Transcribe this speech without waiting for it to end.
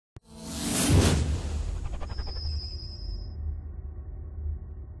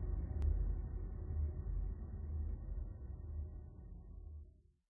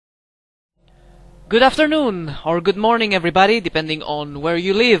Good afternoon, or good morning everybody, depending on where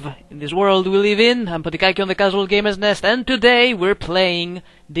you live. In this world we live in, I'm Pontikaki on the Casual Gamer's Nest, and today we're playing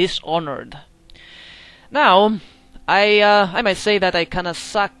Dishonored. Now, I might say that I kinda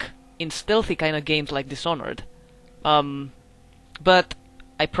suck in stealthy kinda games like Dishonored. But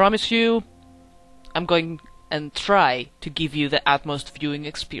I promise you, I'm going and try to give you the utmost viewing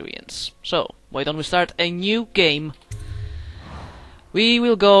experience. So, why don't we start a new game? We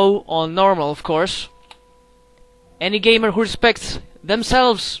will go on normal, of course. Any gamer who respects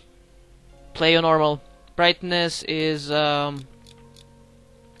themselves, play on normal. Brightness is, I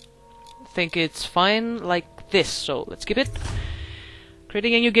think it's fine like this, so let's keep it.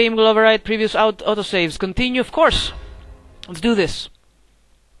 Creating a new game will override previous autosaves. Continue, of course. Let's do this.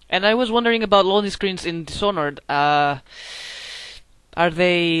 And I was wondering about loading screens in Dishonored. Are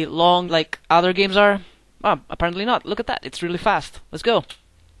they long like other games are? Apparently not. Look at that. It's really fast. Let's go.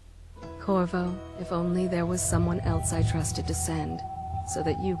 Corvo, if only there was someone else I trusted to send, so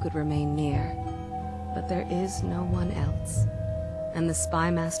that you could remain near. But there is no one else. And the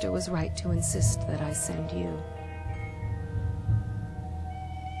Spy Master was right to insist that I send you.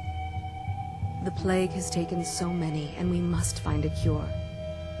 The plague has taken so many, and we must find a cure.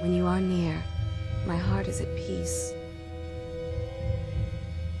 When you are near, my heart is at peace.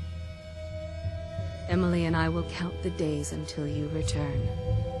 Emily and I will count the days until you return.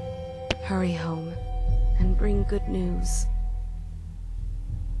 Hurry home, and bring good news.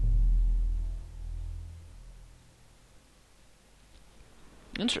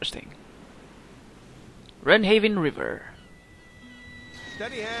 Interesting. Wrenhaven River.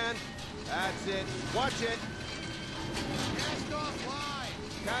 Steady hand. That's it. Watch it. Cast off line.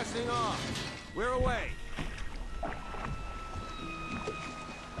 Casting off. We're away.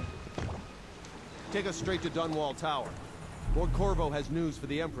 Take us straight to Dunwall Tower. Lord Corvo has news for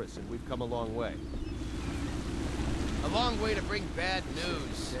the Empress, and we've come a long way. A long way to bring bad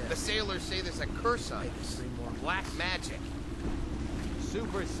news. The sailors say there's a curse on us. Black magic.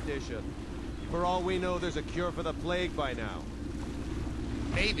 Superstition. For all we know, there's a cure for the plague by now.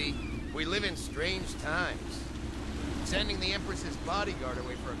 Maybe. We live in strange times. Sending the Empress's bodyguard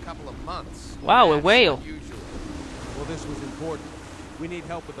away for a couple of months. Wow, a whale. Unusual. Well, this was important. We need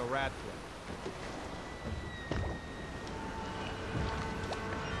help with the rat plague.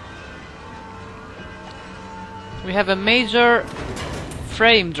 We have a major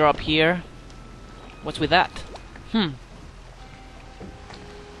frame drop here. What's with that? Ho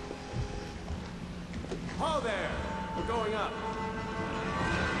there! We're going up.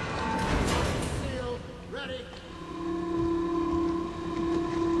 Seal, ready.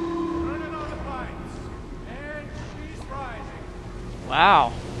 Turning on the pipes. And she's rising.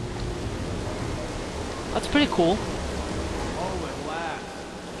 Wow. That's pretty cool. Oh, at last.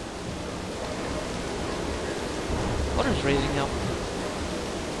 Water's raising up.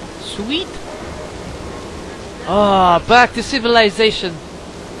 Sweet. Ah, back to civilization.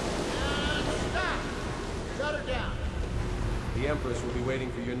 Stop! Shut her down. The Empress will be waiting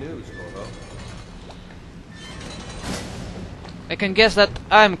for your news, Corvo. I can guess that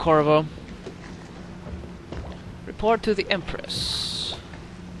I'm Corvo. Report to the Empress.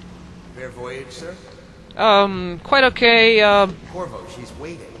 Fair voyage, sir? Quite okay. Corvo, she's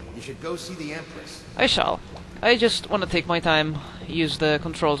waiting. You should go see the Empress. I shall. I just want to take my time, use the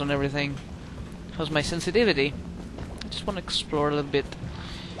controls and everything. How's my sensitivity? I just want to explore a little bit.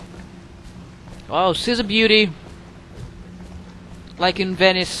 Wow, she's a beauty. Like in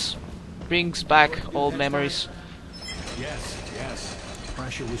Venice, brings back old memories. Yes.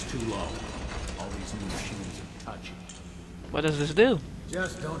 Pressure was too low. All these new machines are touchy. What does this do?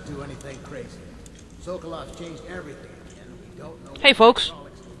 Just don't do anything crazy. Sokolov's changed everything again. We don't know. Hey folks.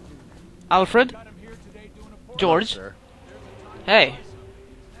 Alfred. George. Hello, Hey.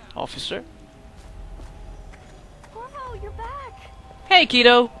 Officer. Corvo, you're back! Hey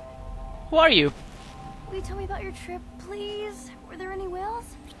Keto. Who are you? Will you tell me about your trip, please? Were there any whales?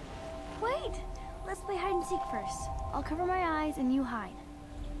 Wait! Let's play hide and seek first. I'll cover my eyes and you hide.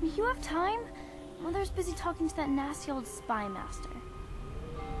 You have time? Mother's busy talking to that nasty old spy master.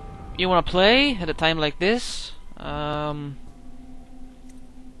 You wanna play at a time like this?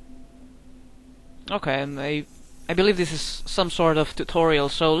 Okay, and I believe this is some sort of tutorial,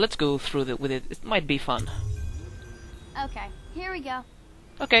 so let's go through with it. It might be fun. Okay, here we go.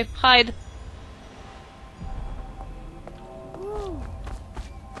 Okay, hide. Ooh.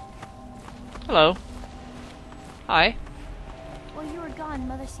 Hello. Hi. While you were gone,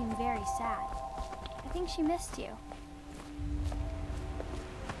 Mother seemed very sad. I think she missed you.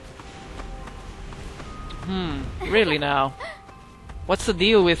 Really now? What's the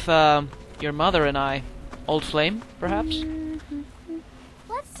deal with your mother and I. Old flame, perhaps?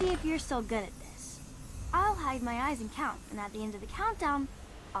 Let's see if you're still good at this. I'll hide my eyes and count, and at the end of the countdown,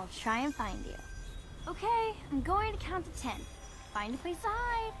 I'll try and find you. Okay, I'm going to count to 10. Find a place to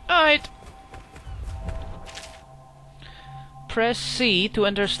hide. Alright. Press C to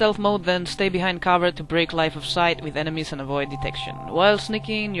enter stealth mode, then stay behind cover to break line of sight with enemies and avoid detection. While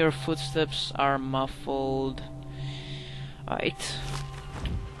sneaking, your footsteps are muffled. Alright.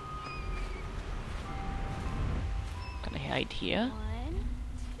 Can I hide here? 1,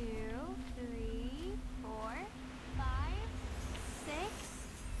 2, 3, 4, 5, 6,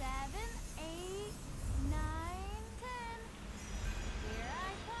 7, 8, 9, 10. Here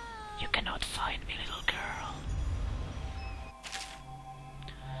I come. You cannot find me, little girl.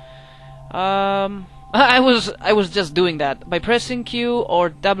 I was just doing that. By pressing Q or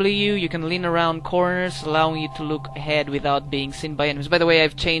W, you can lean around corners, allowing you to look ahead without being seen by enemies. By the way,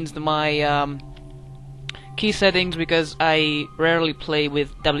 I've changed my key settings because I rarely play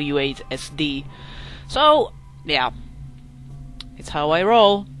with W8SD. So, yeah. It's how I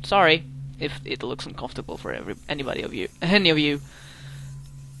roll. Sorry if it looks uncomfortable for any of you.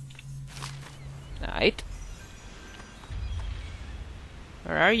 Alright.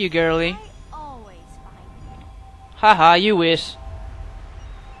 Where are you, girlie? I always find you. Haha, you wish.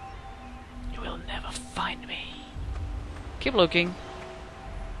 You will never find me. Keep looking.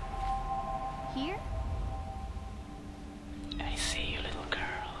 Here? I see you, little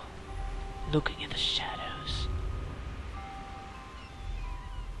girl. Looking in the shadows.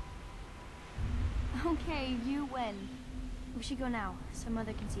 Okay, you win. We should go now, so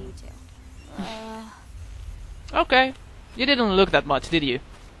Mother can see you too. Okay. You didn't look that much, did you?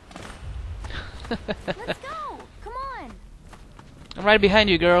 Let's go! Come on! I'm right behind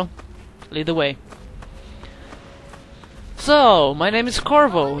you, girl. Lead the way. So, my name is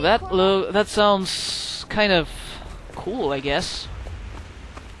Corvo. That sounds kind of cool, I guess.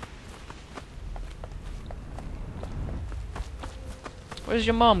 Where's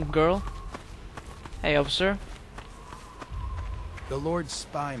your mom, girl? Hey, officer. The Lord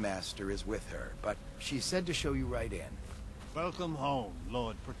Spymaster is with her, but she said to show you right in. Welcome home,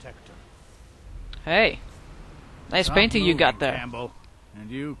 Lord Protector. Hey. Nice Stop painting you got moving, there. Campbell. And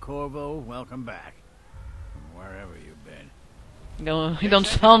you, Corvo, welcome back. From wherever you've been. No, you don't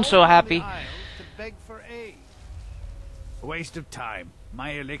sound so happy. To beg for aid. A waste of time.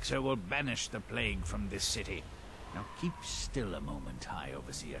 My elixir will banish the plague from this city. Now keep still a moment, High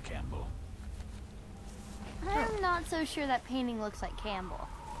Overseer Campbell. I'm not so sure that painting looks like Campbell.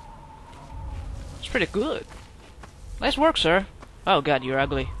 It's pretty good. Nice work, sir. Oh god, you're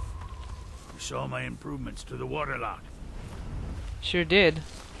ugly. You saw my improvements to the waterlock. Sure did.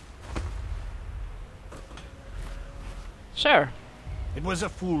 Sir. It was a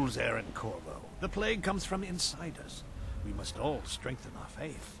fool's errand, Corvo. The plague comes from inside us. We must all strengthen our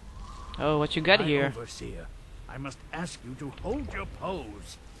faith. Oh, what you got High here? Overseer, I must ask you to hold your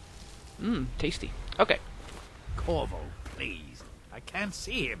pose. Mmm, tasty. Okay. Corvo, please. I can't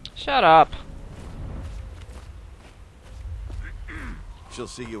see him. Shut up. She'll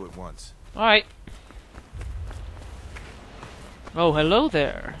see you at once. Alright. Oh, hello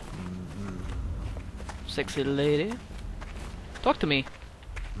there. Sexy lady. Talk to me.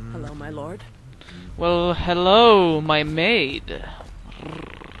 Hello, my lord. Well, hello, my maid.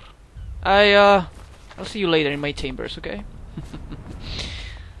 I'll see you later in my chambers, okay?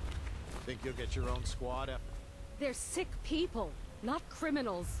 Think you'll get your own squad up? They're sick people, not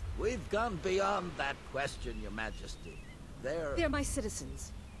criminals. We've gone beyond that question, Your Majesty. They're my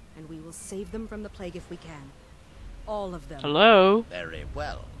citizens, and we will save them from the plague if we can. All of them. Hello? Very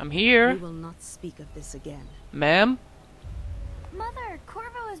well. I'm We here. will not speak of this again. Ma'am? Mother,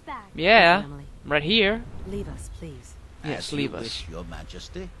 Corvo is back. Yeah. Family. I'm right here. Leave us, please. Yes, As leave you us. wish, Your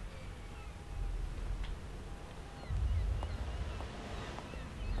Majesty.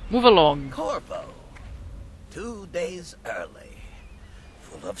 Move along. Corvo. 2 days early.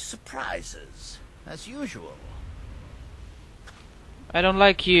 Full of surprises, as usual. I don't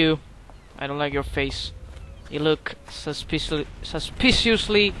like you. I don't like your face. You look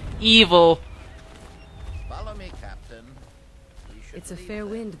suspiciously evil. Follow me, Captain. We should It's a leave fair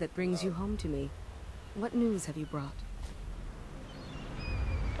them wind that brings you home to me. What news have you brought?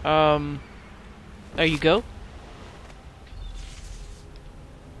 There you go.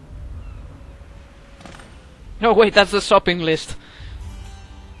 Oh wait, that's the shopping list.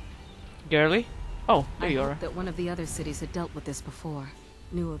 Girly? Oh, there you I are. hoped that one of the other cities had dealt with this before.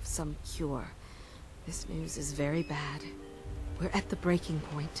 Knew of some cure. This news is very bad. We're at the breaking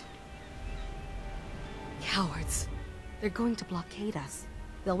point. Cowards. They're going to blockade us.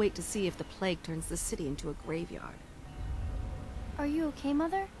 They'll wait to see if the plague turns the city into a graveyard. Are you okay,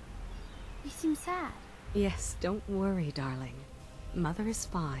 Mother? You seem sad. Yes, don't worry, darling. Mother is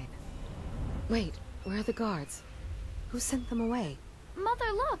fine. Wait, where are the guards? Who sent them away?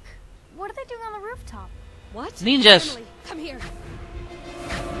 Mother, look! What are they doing on the rooftop? What? Ninjas! Emily, come here!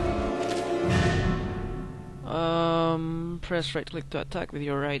 Press right click to attack with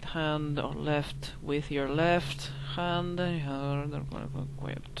your right hand or left with your left hand.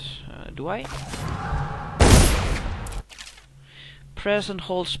 Do I? Press and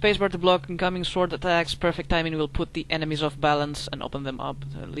hold spacebar to block incoming sword attacks. Perfect timing will put the enemies off balance and open them up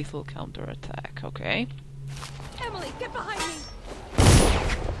to a lethal counter attack. Okay. Emily, get behind me!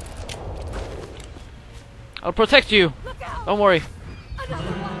 I'll protect you. Look out! Don't worry. Another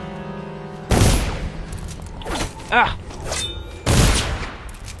one! Ah!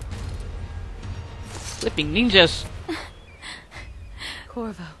 Flipping ninjas.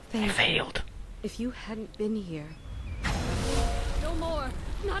 Corvo, I thank you. failed. If you hadn't been here... No more!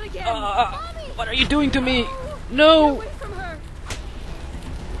 Not again! What are you doing to me? No! Get away from her!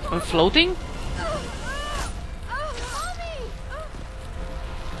 I'm floating? Mommy!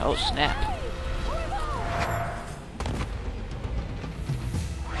 Oh snap.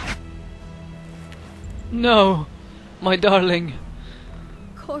 No! My darling.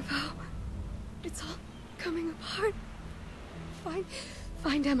 Corvo, it's all coming apart.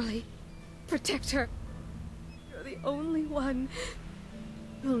 Find Emily. Protect her. You're the only one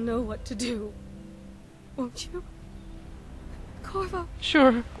who'll know what to do. Won't you? Corvo.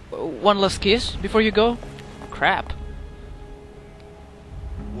 Sure. One last kiss before you go? Crap.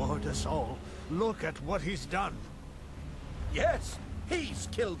 Ward us all. Look at what he's done. Yes, he's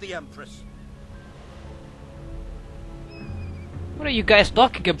killed the Empress. What are you guys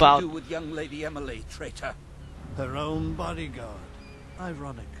talking about? What do with young Lady Emily, traitor? Her own bodyguard.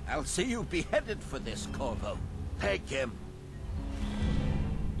 Ironic. I'll see you beheaded for this, Corvo. Take him.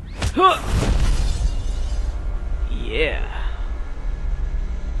 Yeah.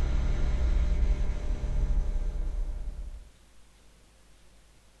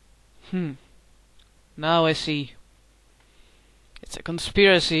 Now I see. It's a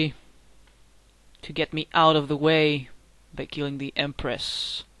conspiracy to get me out of the way by killing the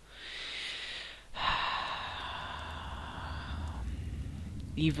Empress.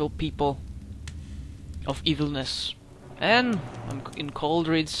 Evil people of evilness. And I'm in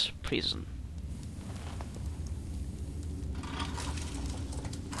Coldread's prison.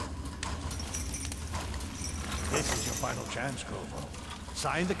 This is your final chance, Corvo.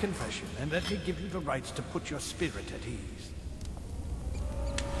 Sign the confession, and let me give you the rights to put your spirit at ease.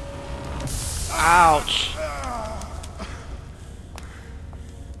 Ouch!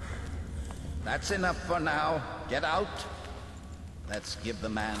 That's enough for now. Get out. Let's give the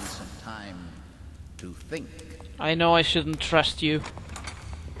man some time to think. I know I shouldn't trust you.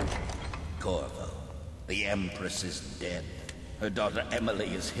 Corvo, the Empress is dead. Her daughter Emily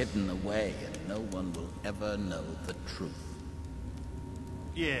is hidden away, and no one will ever know the truth.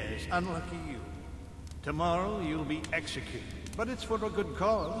 Yes, unlucky you. Tomorrow you'll be executed, but it's for a good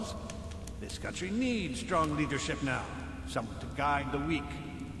cause. This country needs strong leadership now, someone to guide the weak.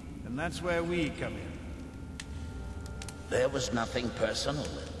 And that's where we come in. There was nothing personal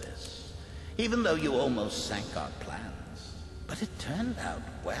in this, even though you almost sank our plans. But it turned out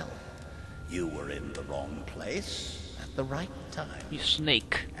well. You were in the wrong place at the right time. You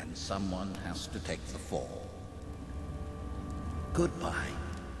snake. And someone has to take the fall. Goodbye,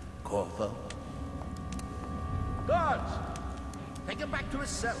 Corvo. Guards! Take him back to his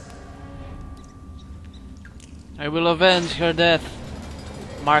cell. I will avenge her death.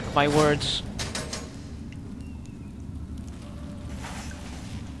 Mark my words.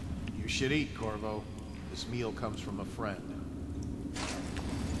 You should eat, Corvo. This meal comes from a friend.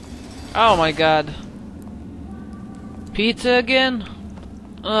 Oh my god. Pizza again?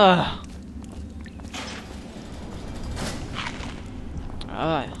 Ugh.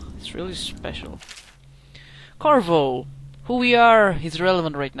 It's really special. Corvo! Who we are is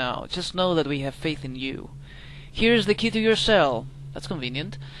irrelevant right now. Just know that we have faith in you. Here's the key to your cell. That's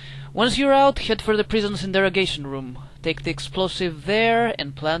convenient. Once you're out, head for the prison's interrogation room. Take the explosive there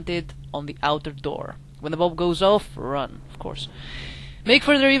and plant it on the outer door. When the bulb goes off, run, of course. Make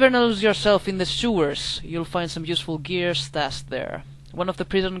further invernals yourself in the sewers. You'll find some useful gear stashed there. One of the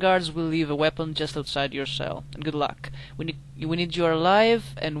prison guards will leave a weapon just outside your cell. And good luck. We need you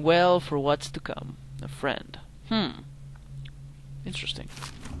alive and well for what's to come. A friend. Interesting.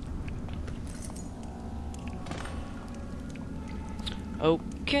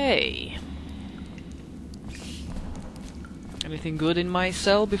 Okay. Anything good in my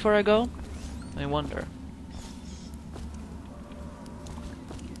cell before I go? I wonder.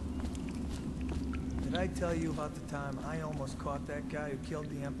 Did I tell you about the time I almost caught that guy who killed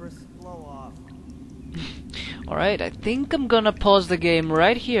the Empress? Blow off. Alright, I think I'm gonna pause the game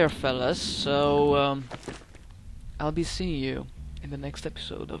right here, fellas. So, I'll be seeing you in the next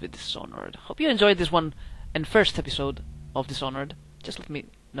episode of Dishonored. Hope you enjoyed this one and first episode of Dishonored. Just let me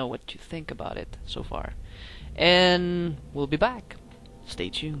know what you think about it so far. And we'll be back. Stay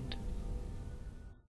tuned.